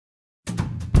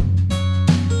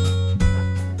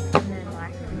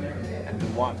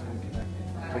one?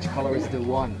 Which color is the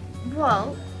one?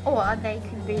 Well, or they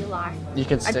could be like You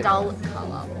can a stick. dull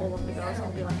colour. All of the girls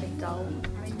can be like a dull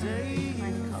kind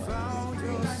of colour.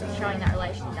 Showing that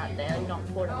relation that they're not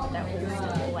bored of it, they're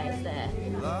all still always there.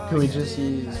 Can we just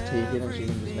use Tegan and she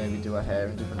can just maybe do her hair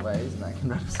in different ways and that can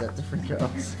represent different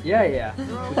girls? Yeah, we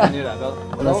can do that. But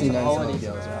Unless you also, know all some I of need the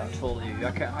to girls, right? tell you,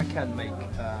 I can make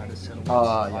the silhouettes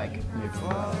Oh, yeah. like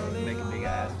make a big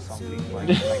ass or something like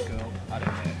girl. I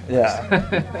don't know. Yeah.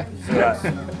 Right.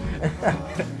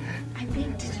 I'm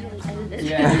being digitally edited.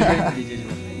 Yeah,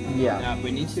 digital. Yeah. We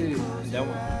need to. Then,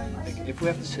 like, if we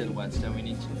have the silhouettes, then we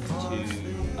need to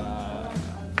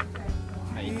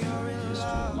make just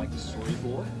like the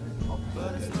storyboard of the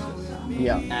poses.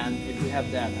 Yeah. And if we have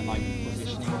that and like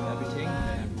positioning of everything,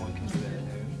 then everyone can do it at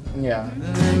home. Yeah.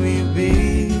 Let me be,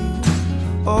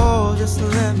 oh, just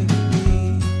let me be.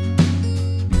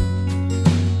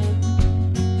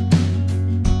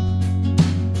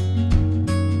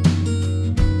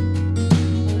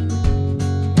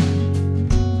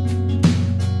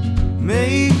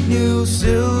 Make new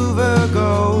silver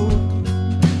gold.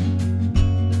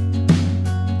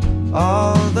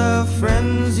 All the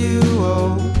friends you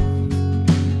owe.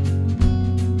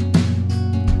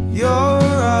 You're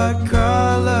a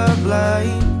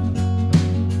colorblind.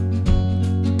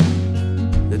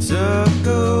 It took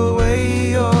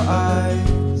away your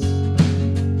eyes.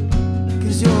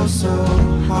 'Cause you're so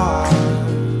hard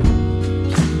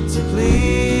to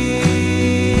please.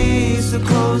 So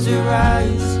close your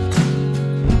eyes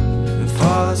and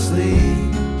fall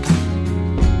asleep.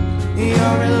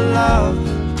 You're in love,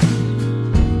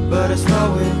 but it's not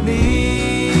with me.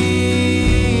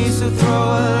 So throw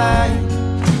a light.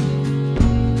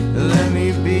 Let me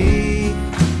be,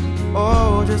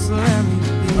 oh, just let me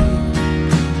be.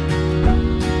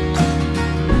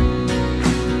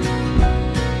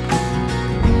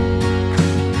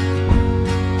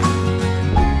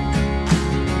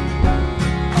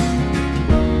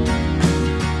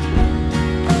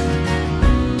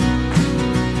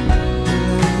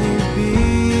 Let me be,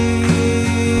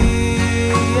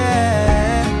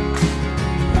 yeah.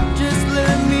 Just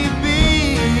let me be.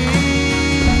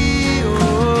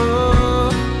 Oh,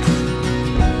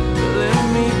 let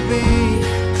me be.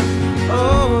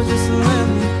 Oh, just let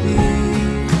me be.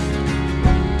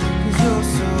 'Cause you're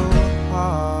so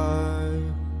hard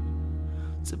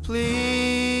to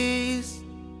please.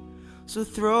 So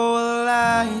throw a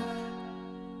light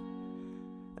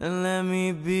and let me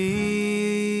be.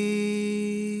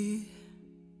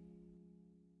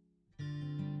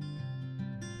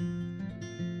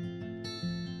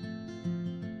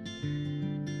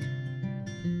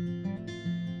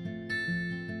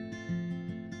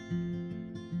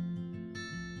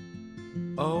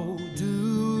 Oh, do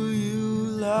you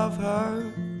love her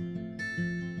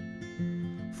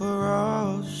for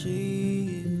all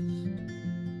she is?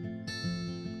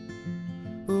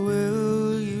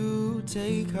 Will you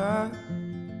take her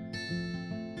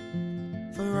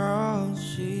for all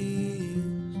she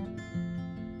is?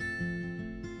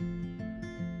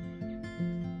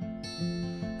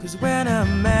 'Cause when a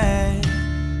man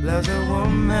loves a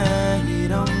woman he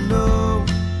don't know,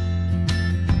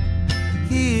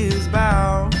 he is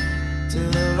bound to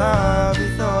the law.